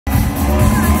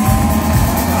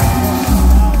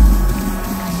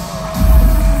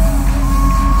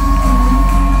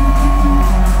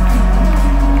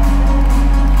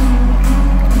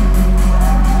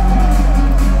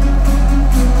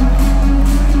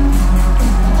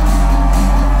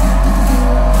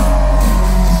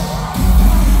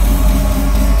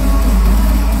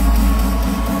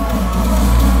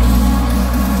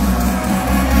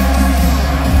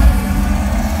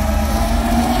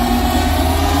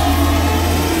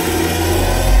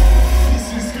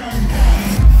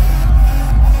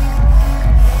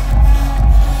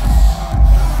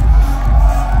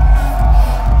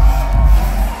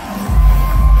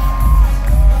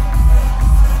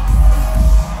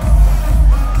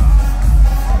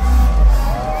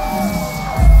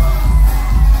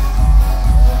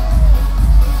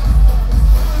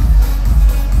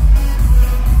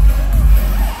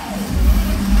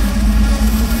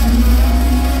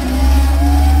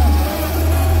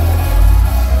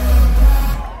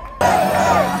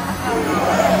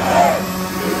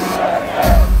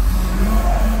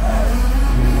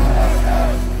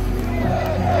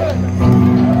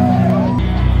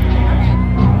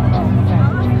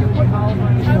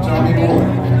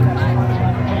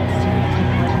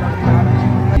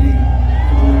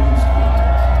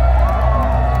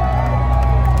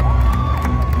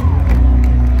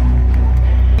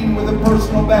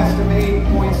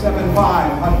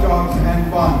hot dogs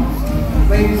and buns.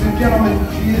 Ladies and gentlemen,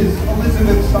 she is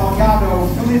Elizabeth Salgado,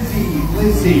 Lizzie.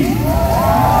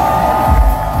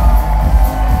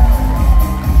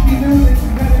 She knew that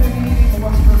competitive eating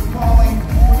was her calling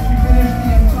when she finished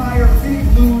the entire Big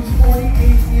Blues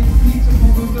 48-inch pizza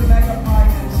palooza mega pie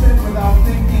and said without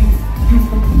thinking, "You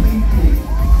complete me."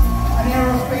 An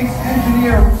aerospace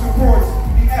engineer who supports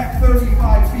the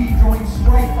F-35B Joint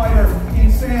Strike Fighter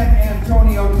in San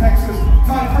Antonio, Texas.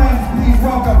 My friends, please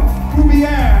welcome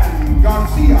Rubian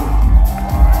Garcia.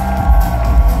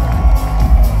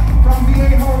 From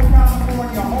Viejo,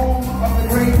 California, home of the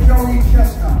great Joey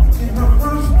Chestnut. In her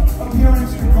first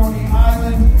appearance to Coney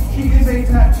Island, she is a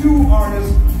tattoo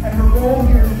artist, and her goal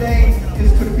here today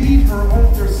is to beat her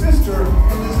older sister,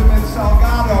 Elizabeth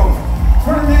Salgado.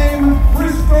 Her name,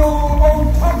 Crystal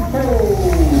Otampo.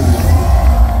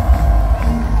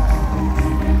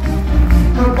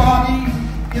 Her body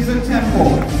is a temple,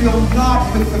 filled not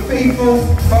with the faithful,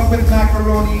 but with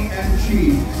macaroni and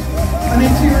cheese. An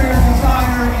interior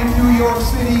designer in New York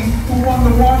City who won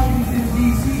the Washington,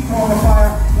 D.C.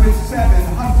 qualifier with 7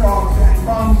 hot dogs and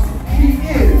buns. She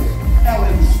is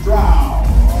Ellen Stroud.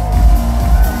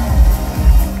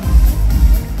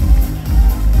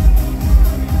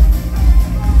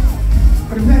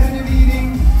 Competitive eating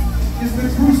is the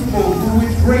crucible through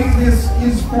which greatness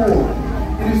is formed.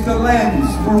 It is the lens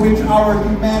through which our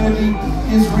humanity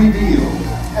is revealed.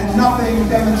 And nothing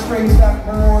demonstrates that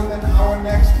more than our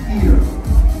next eater.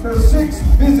 Her 6th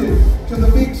visit to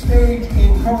the big stage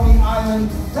in Coney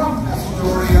Island from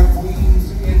Astoria,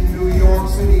 Queens in New York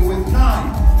City with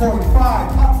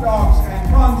 9.5 hot dogs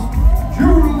and buns,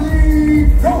 Julie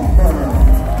Goldberg.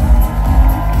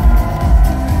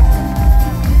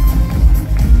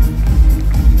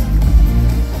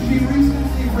 She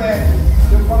recently read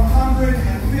that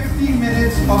 150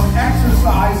 minutes of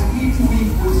exercise each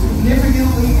week will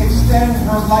significantly extend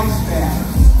her lifespan.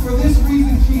 For this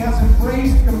reason, she has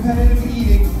embraced competitive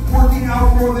eating, working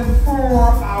out more than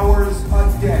 4 hours a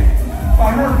day.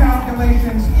 By her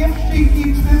calculations, if she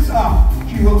keeps this up,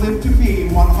 she will live to be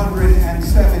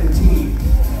 117.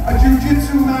 A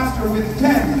jiu-jitsu master with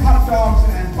 10 hot dogs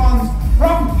and buns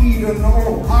from Eden,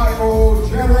 Ohio,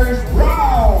 Cherish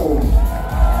Brown.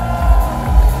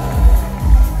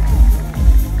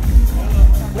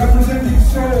 Representing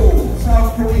Seoul,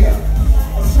 South Korea,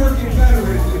 a circuit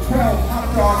veteran with 12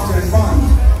 hot dogs and buns.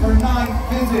 Her 9th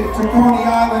visit to Coney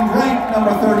Island, ranked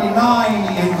number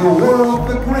 39 in the world,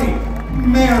 the great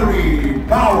Mary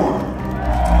Bauer.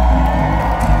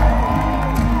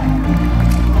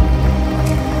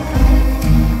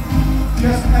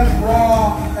 Just as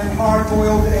raw and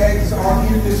hard-boiled eggs are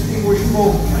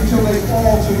indistinguishable until they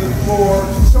fall to the floor,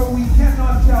 so we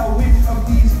cannot tell which of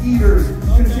these eaters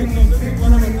contains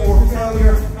victory or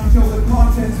failure until the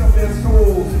contents of their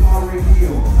souls are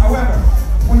revealed. However,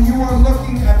 when you are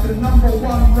looking at the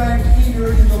 #1 ranked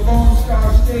eater in the Lone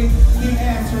Star State, the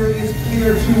answer is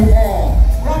clear to all.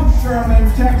 From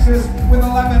Sherman, Texas, with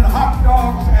 11 hot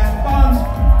dogs and buns,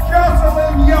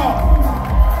 Jocelyn Young.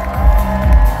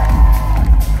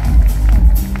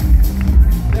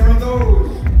 There are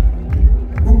those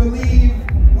who believe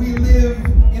we live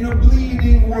in a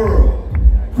bleeding world,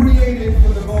 created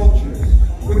for the vultures,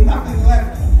 with nothing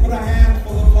left but a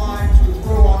handful of limes to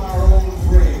throw on our own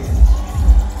grave.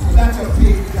 That's a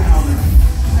big downer.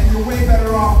 And you're way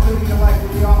better off living your life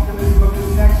with the optimism of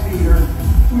this next eater,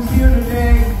 who's here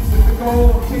today with the goal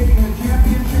of taking the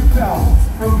championship belt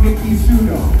from Miki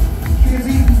Sudo. She has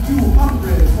eaten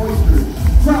 200 oysters,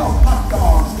 12 hot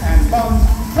dogs and buns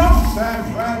from San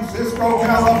Francisco,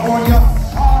 California,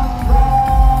 Sandra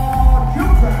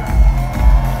Gilbert.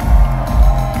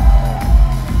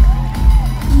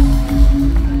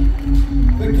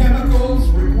 The chemicals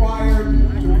required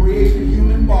to create the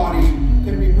human body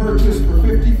can be purchased for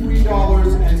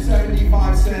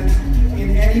 $53.75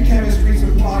 in any chemistry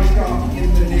supply shop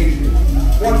in the nation.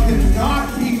 What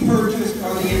cannot be purchased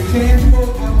are the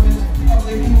intangible elements of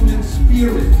the human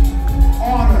spirit: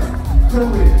 honor,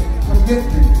 courage,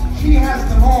 commitment. She has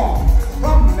them all.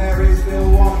 From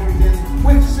Marysville, Washington,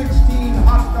 with 16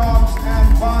 hot dogs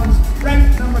and buns,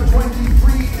 ranked number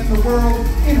 23 in the world,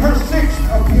 in her 6th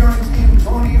appearance in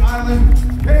Coney Island,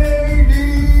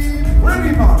 Katie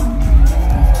Prettyman.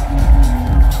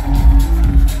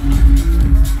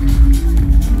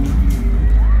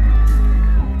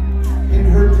 In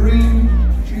her dream,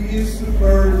 she is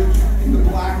submerged in the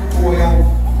black oil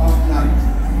of night.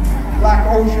 Black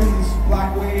oceans,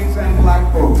 black waves, and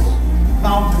black boats.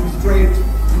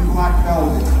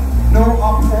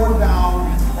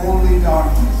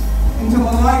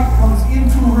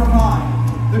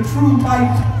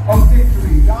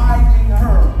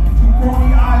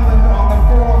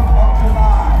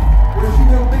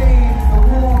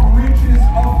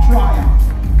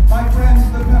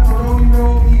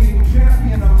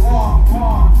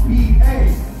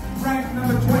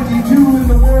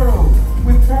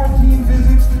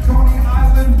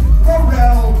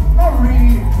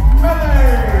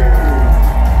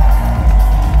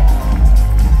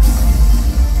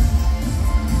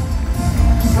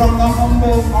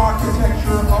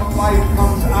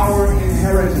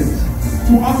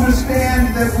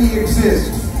 understand that we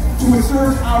exist, to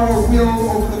assert our will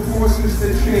over the forces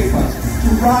that shape us, to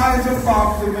rise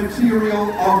above the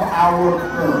material of our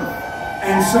earth.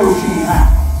 And so she has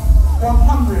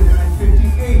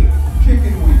 158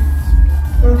 chicken wings,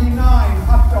 39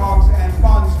 hot dogs and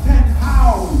buns, 10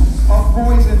 pounds of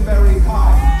boysenberry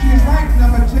pie. She is ranked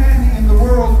number 10 in the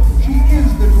world. She is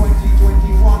the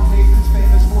 2021 Nathan's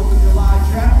Famous 4th of July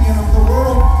champion of the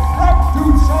world. From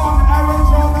Tucson,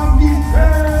 Arizona,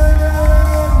 Michelle.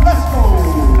 Let's go.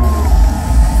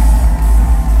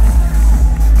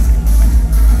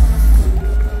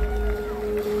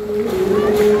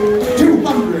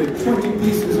 220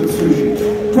 pieces of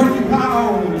sushi, 20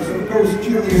 pounds of ghost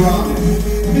chili ramen,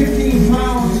 15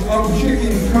 pounds of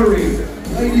chicken curry.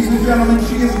 Ladies and gentlemen,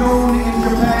 she is known in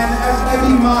Japan as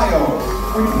Ebi Mayo,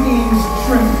 which means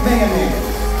shrimp mayonnaise.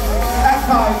 At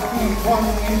 5 feet 1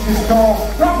 inches tall,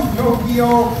 from Tokyo,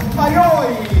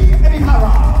 Mayoi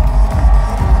Ebihara.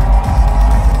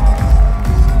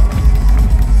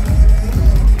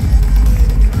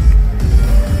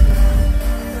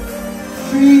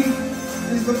 She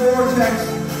is the vortex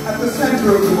at the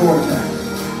center of the vortex,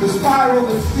 the spiral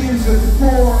that spins at the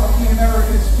core of the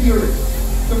American spirit,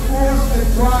 the force that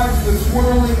drives the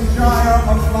swirling gyre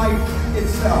of life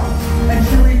itself. And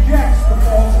she rejects the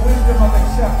false wisdom of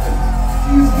acceptance.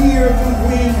 She's here to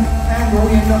win and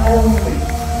win only.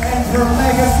 And her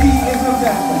legacy is a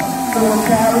vessel that will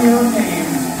carry her name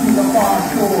to the far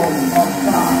shores of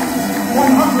time.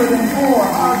 104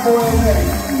 hard-boiled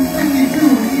eggs, 52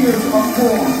 ears of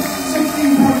corn,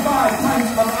 16.5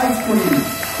 pints of ice cream,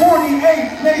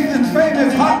 48 Nathan's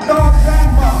Famous Hot Dogs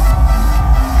and buns.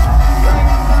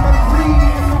 Ranked number 3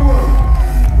 in the world.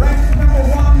 Ranked number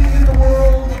 1 in the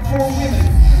world for women.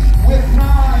 With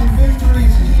 9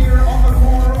 victories here on the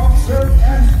corner of Surf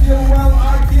and Stillwell,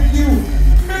 I give you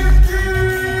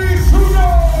Miki Sudo!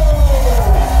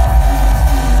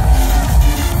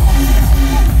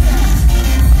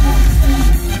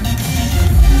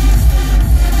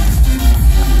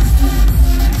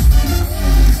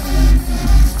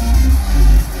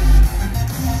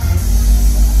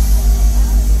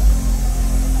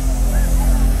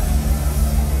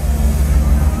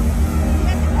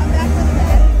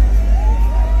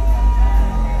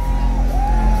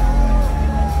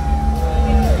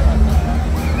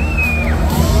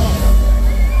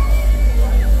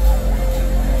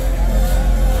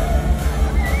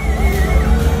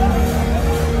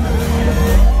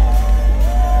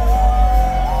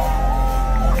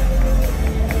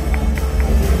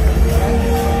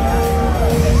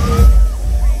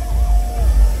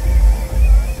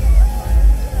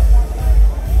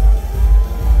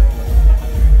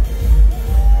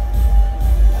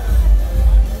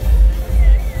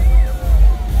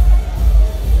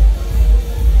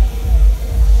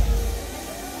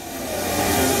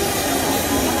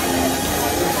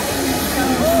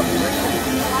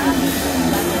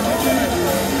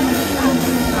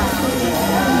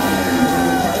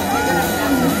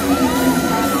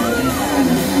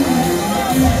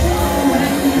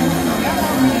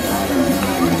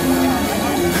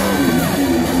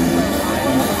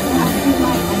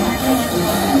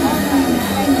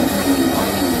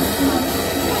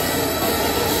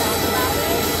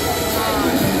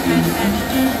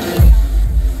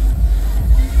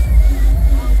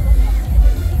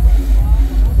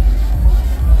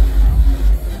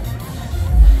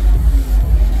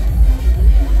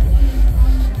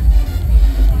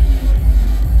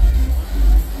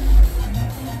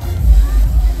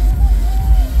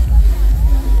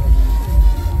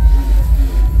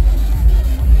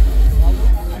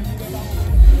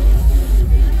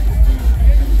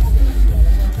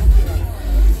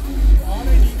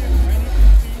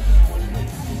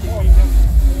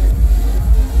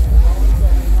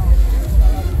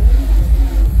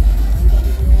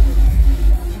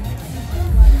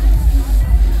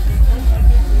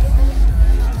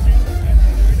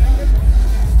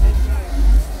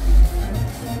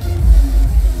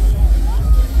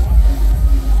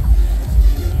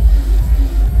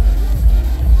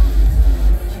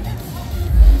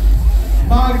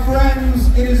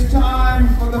 It is time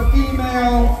for the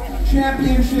female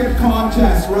championship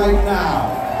contest right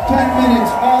now. 10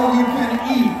 minutes, all you can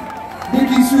eat.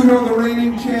 Miki Sudo, the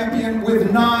reigning champion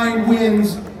with 9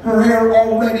 wins. Her hair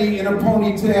already in a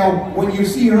ponytail. When you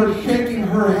see her shaking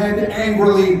her head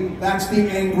angrily, that's the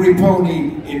angry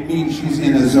pony. It means she's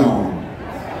in a zone.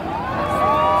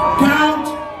 Count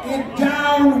it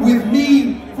down with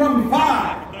me from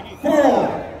 5,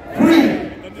 4, 3,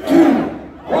 2,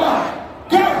 1.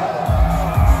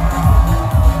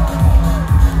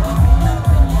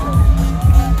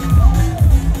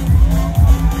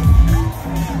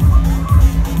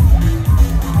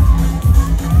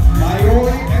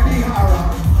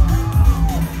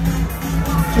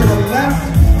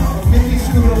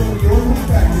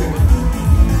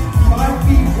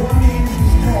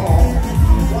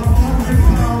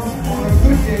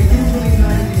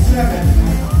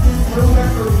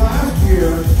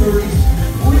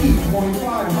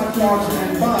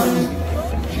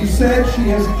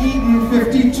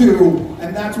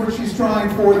 she's trying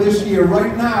for this year.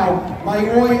 Right now,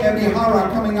 Mayoi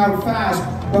Ebihara coming out fast,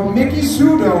 but Miki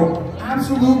Sudo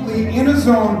absolutely in a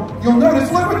zone. You'll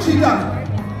notice, look what she does.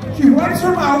 She wipes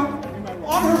her mouth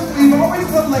on her sleeve,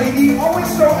 always the lady, always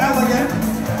so elegant.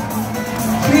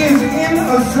 She is in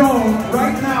a zone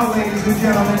right now, ladies and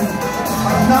gentlemen.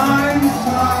 A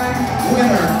 9-time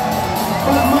winner.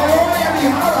 But Mayoi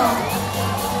Ebihara.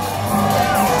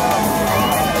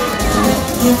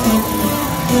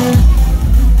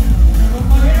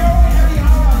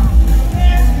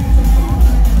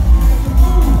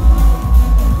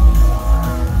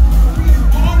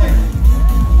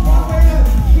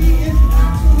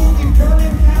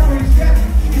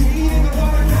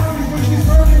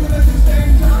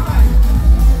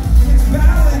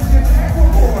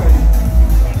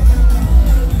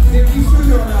 Miki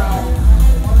Sudo now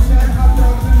on 10 hot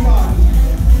dogs and buns.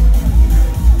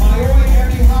 Mayoi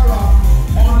Ebihara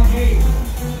on 8.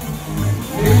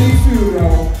 Miki Sudo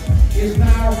is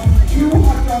now 2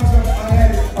 hot dogs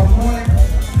ahead of Mayoi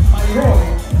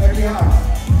Ebihara.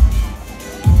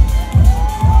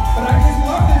 But I just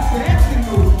love this dancing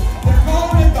move. They're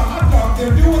calling it the hot dog.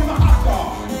 They're doing the hot dog.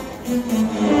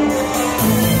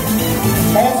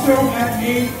 Also at 8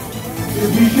 is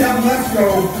Michelle Lesko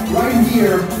right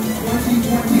here.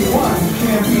 2021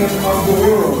 champion of the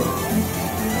world. 2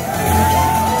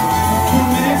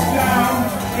 minutes down,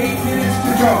 8 minutes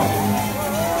to go.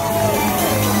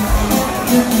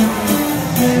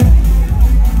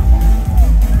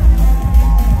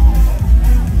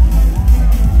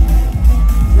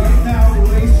 Right now, the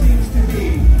race seems to be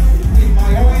between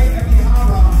Mayoi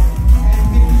Ebihara and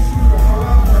Miki Sudo.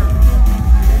 However,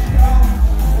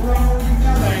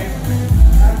 Michelle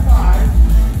at 5.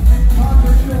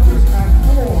 Childers at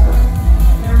 4,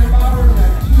 Mary Bowers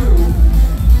at 2.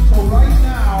 So right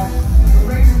now, the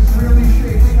race is really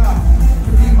shaping up to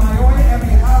be Mayoi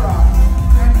Ebihara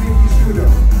and Miki Sudo.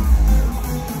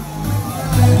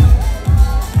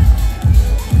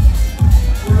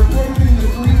 We're approaching the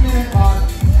 3-minute mark.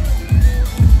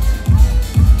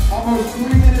 Almost 3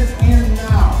 minutes in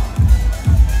now.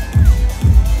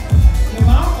 The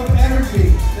amount of energy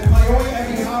that Mayoi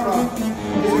Ebihara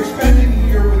is expending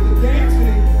here with the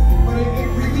dancing, but it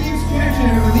relieves tension,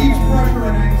 it relieves pressure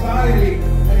and anxiety,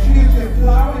 and she is just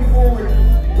plowing forward.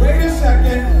 Wait a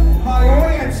second,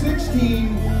 Mayoi at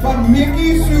 16, but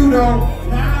Miki Sudo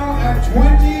now at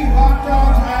 20 hot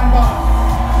dogs and buns.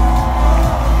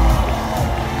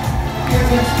 She has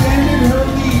extended her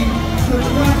lead to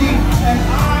 20, and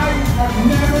I have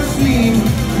never seen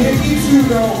Miki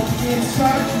Sudo in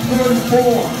such good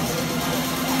form.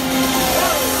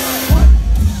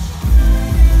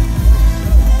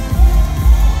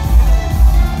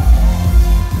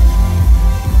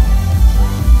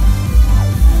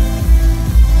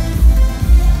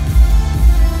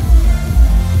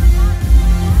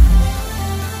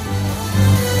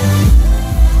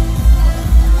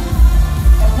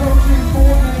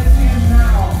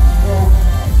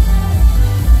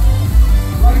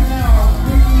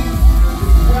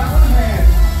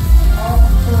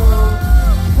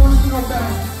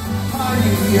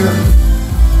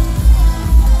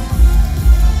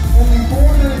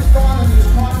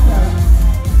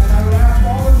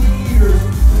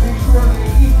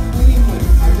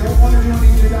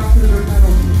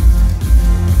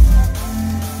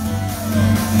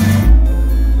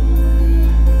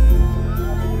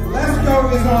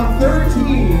 Is on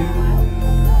 13.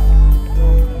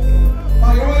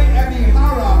 Mayoi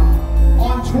Ebihara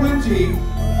on 20.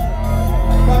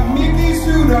 But Miki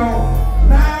Sudo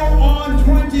now on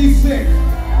 26.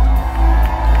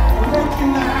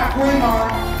 Approaching the halfway mark.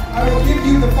 I will give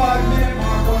you the 5-minute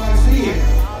mark when I see it.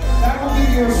 That will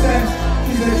give you a sense.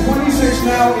 She's at 26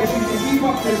 now. If she can keep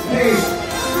up this pace,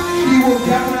 she will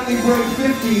definitely break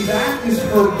 50. That is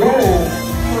her goal.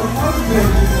 Her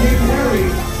husband, Nick Larry,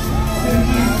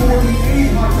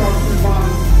 48 hot dogs and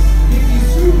buns. Miki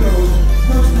Sudo's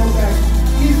personal best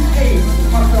is 8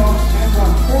 hot dogs and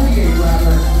buns. 48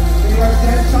 rather. They are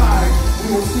dead tied. We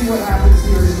will see what happens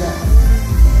here today.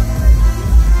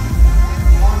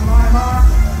 On my mark,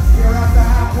 we are at the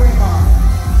halfway mark.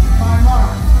 My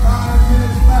mark, 5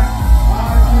 minutes left,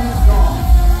 5 minutes gone.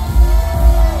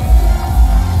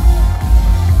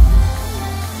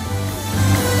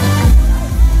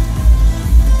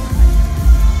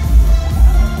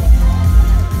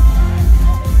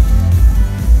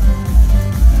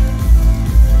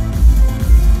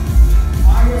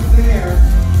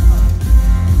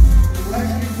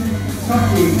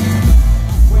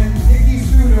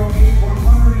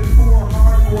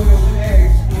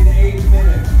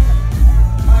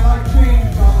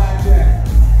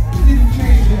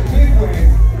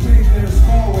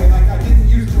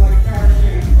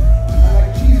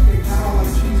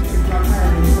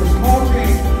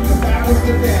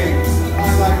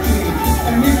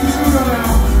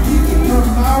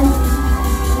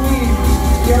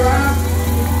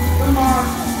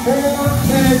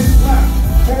 minutes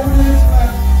left. 4 minutes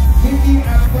left. Miki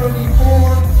at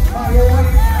 34. Mayoi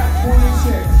at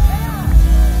 26.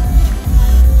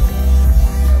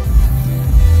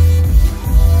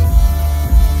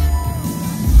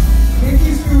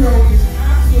 Miki Sudo is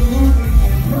absolutely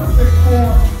in perfect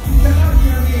form. You cannot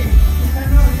hear me. You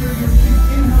cannot hear you.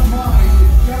 In her mind,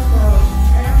 it's just her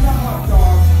and the hot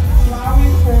dog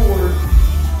plowing forward.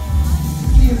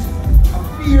 She is a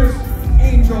fierce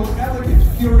angel, elegant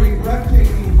fury,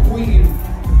 breathtaking queen.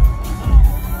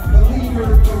 The leader,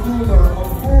 the ruler of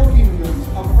 4 kingdoms,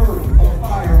 of earth, of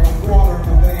fire, of water,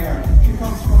 of air. She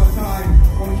comes from a time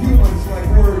when humans, like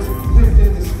words, lived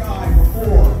in the sky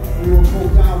before we were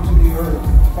pulled down to the earth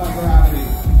by gravity.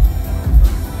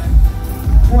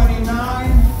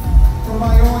 29 for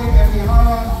Mayoi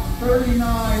Emihara,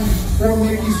 39 for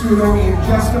Miki Sudo in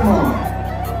just a moment.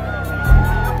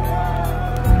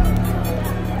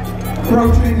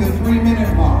 Approaching the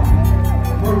 3-minute mark.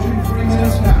 Approaching 3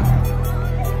 minutes now.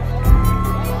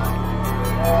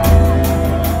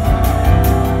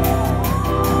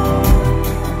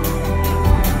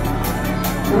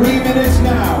 3 minutes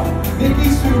now. Miki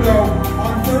Sudo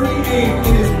on 38.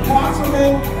 It is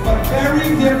possible, but very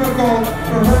difficult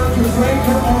for her to break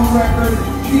her own record.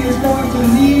 She is going to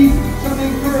need some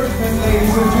encouragement,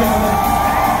 ladies and gentlemen.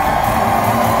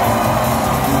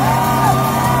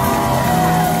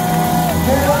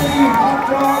 40 hot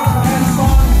dogs and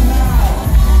buns now.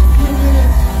 2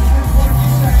 minutes and 20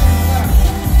 seconds left.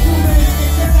 2 minutes.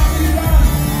 It cannot be done.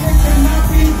 It cannot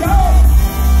be done.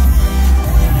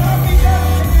 It cannot be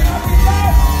done. It cannot be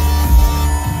done.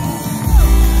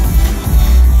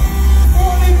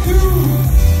 42.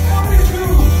 42.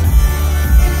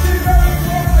 It's in very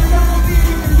close. I don't believe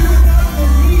you can do it.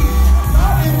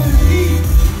 Not in this heat. Not in this heat.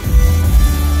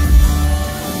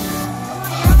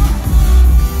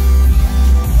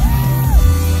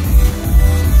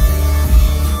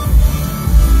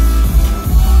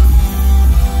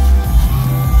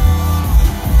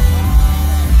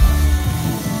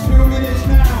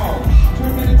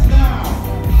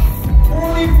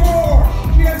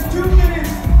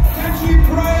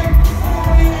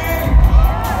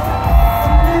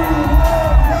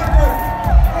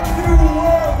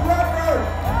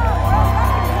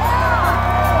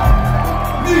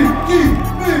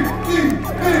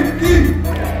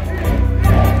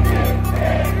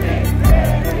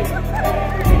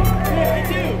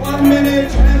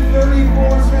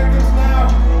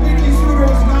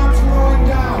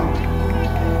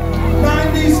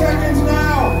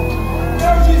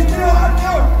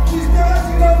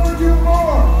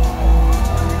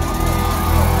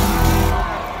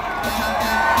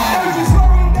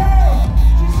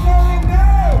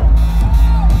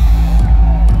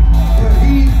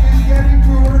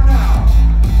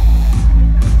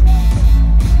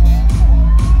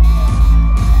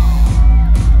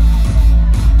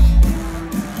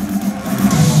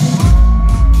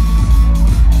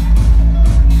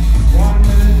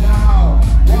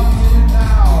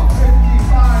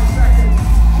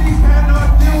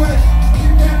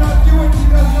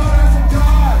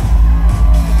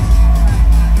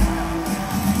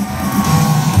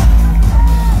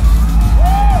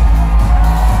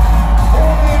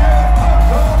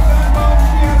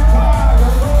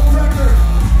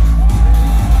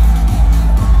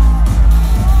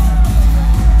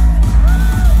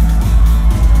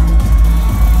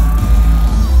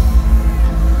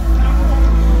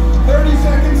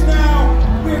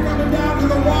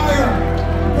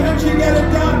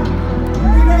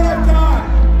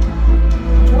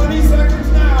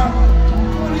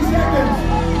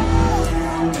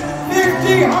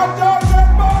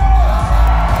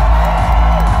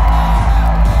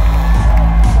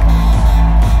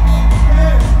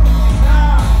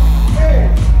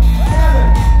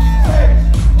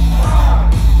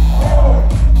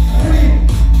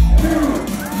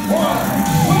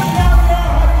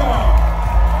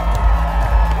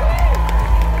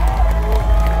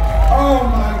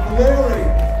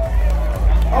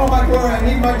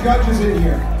 Judges in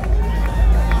here.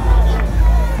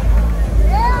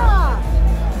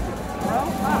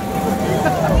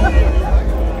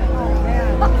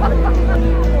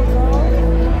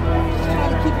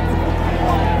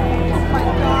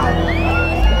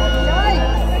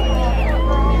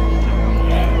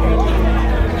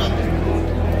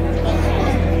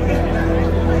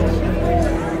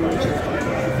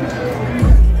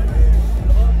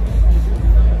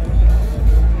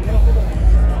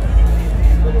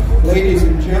 Ladies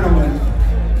and gentlemen,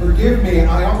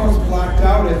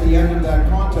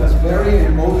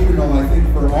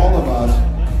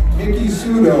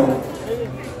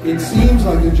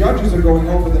 like the judges are going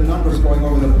over the numbers, going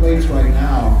over the plates right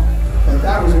now. But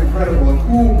that was incredible. A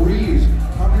cool breeze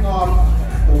coming off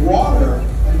the water,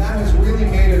 and that has really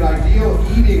made it ideal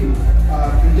eating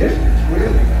conditions,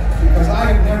 really. Because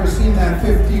I have never seen that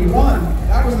 51.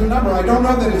 That was the number. I don't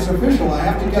know that it's official. I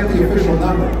have to get the official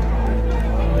number.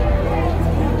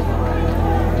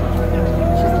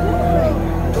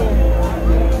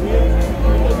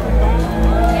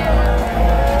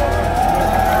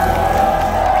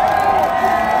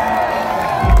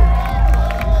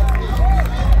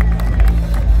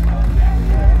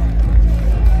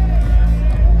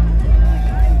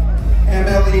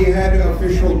 Head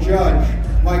official judge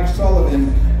Mike Sullivan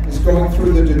is going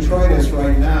through the detritus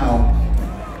right now.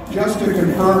 Just to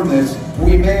confirm this,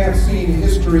 we may have seen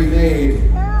history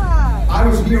made. I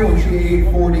was here when she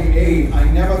ate 48.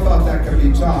 I never thought that could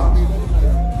be topped.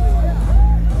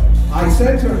 I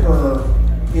said to her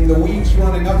in the weeks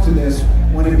running up to this,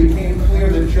 when it became clear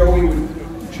that Joey would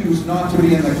choose not to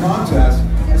be in the contest,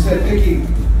 I said, Miki,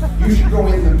 you should go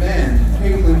in the men,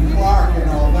 Caitlin Clark and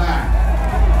all that.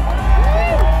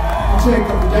 Take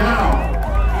them down.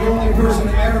 The only person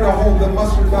ever to hold the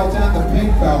mustard belt and the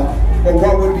pink belt. But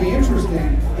what would be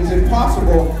interesting, is it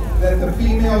possible that the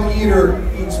female eater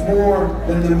eats more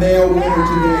than the male winner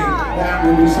today? That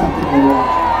would be something to watch.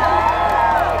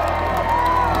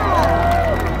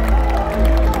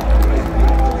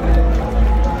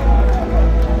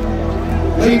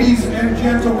 Ladies and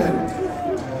gentlemen,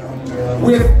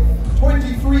 with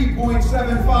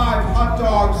 23.75 hot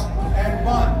dogs and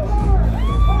buns,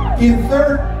 in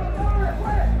third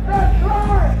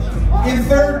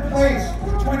place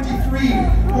with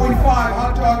 23.5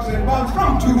 hot dogs and buns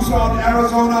from Tucson,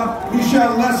 Arizona,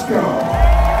 Michelle Lesko.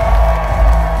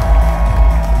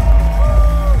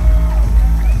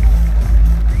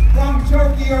 From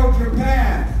Tokyo,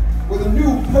 Japan, with a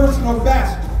new personal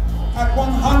best at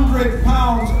 100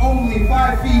 pounds, only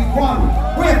 5 feet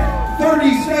 1, with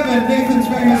 37 Nathan's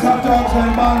Famous hot dogs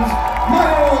and buns,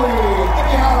 Mayoi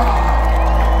Akihara.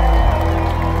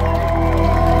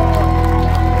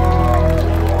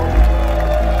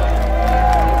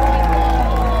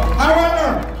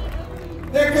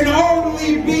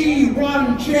 Be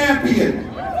one champion.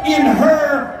 In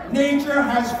her, nature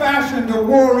has fashioned a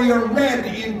warrior red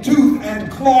in tooth and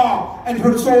claw, and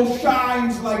her soul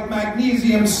shines like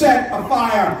magnesium set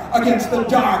afire against the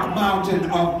dark mountain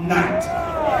of night.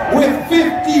 With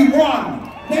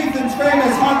 51 Nathan's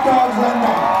Famous hot dogs and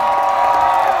buns,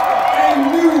 a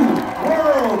new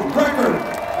world record.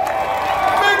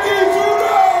 Miki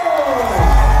Sudo!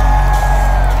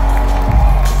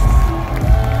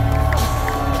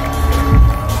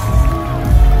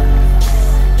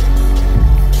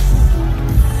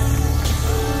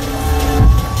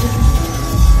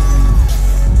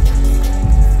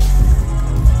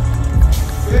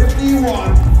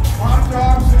 51 hot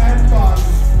dogs and buns,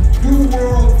 new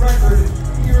world record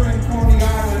here in Coney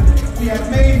Island. We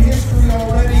have made history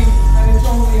already, and it's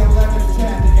only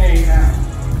 11:10 a.m.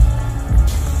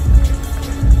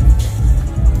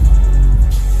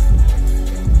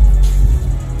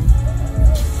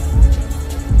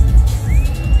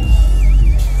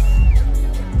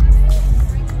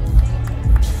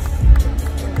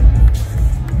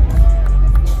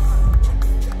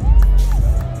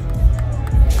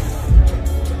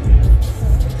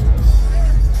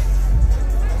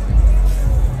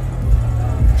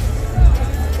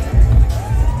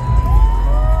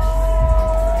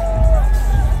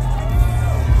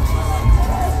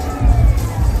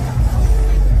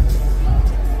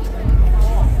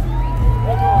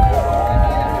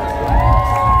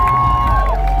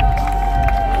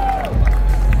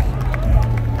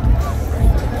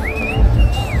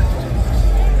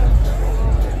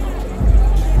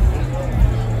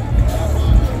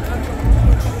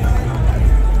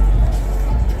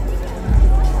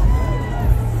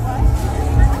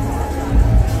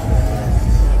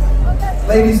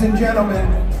 Ladies and gentlemen,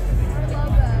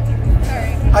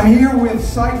 I'm here with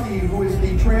Psyche, who is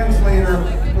the translator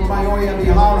for Mayoi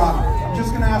Akihara. I'm just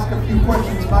going to ask a few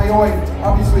questions. Mayoi,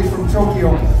 obviously from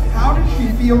Tokyo. How did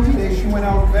she feel today? She went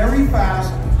out very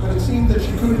fast, but it seemed that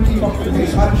she couldn't keep up the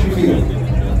pace. How did she feel?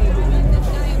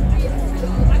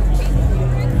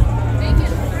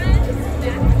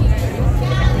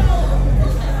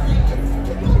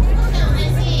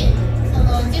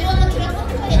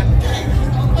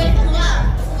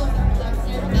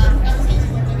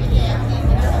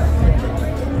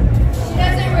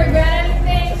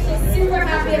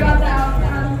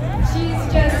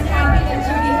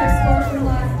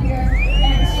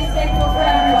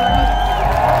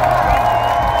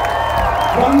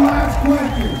 One last question.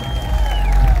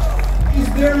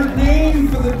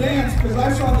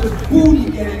 saw this booty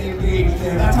getting engaged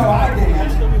there. That's how I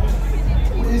dance.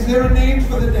 Is there a name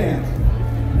for the dance?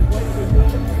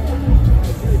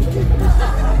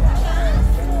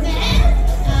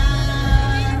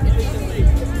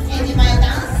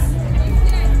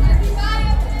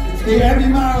 The Abbey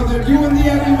Mile, they're doing the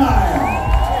Abbey Mile.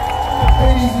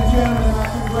 Ladies and gentlemen, our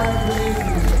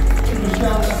congratulations to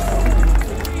Michelle.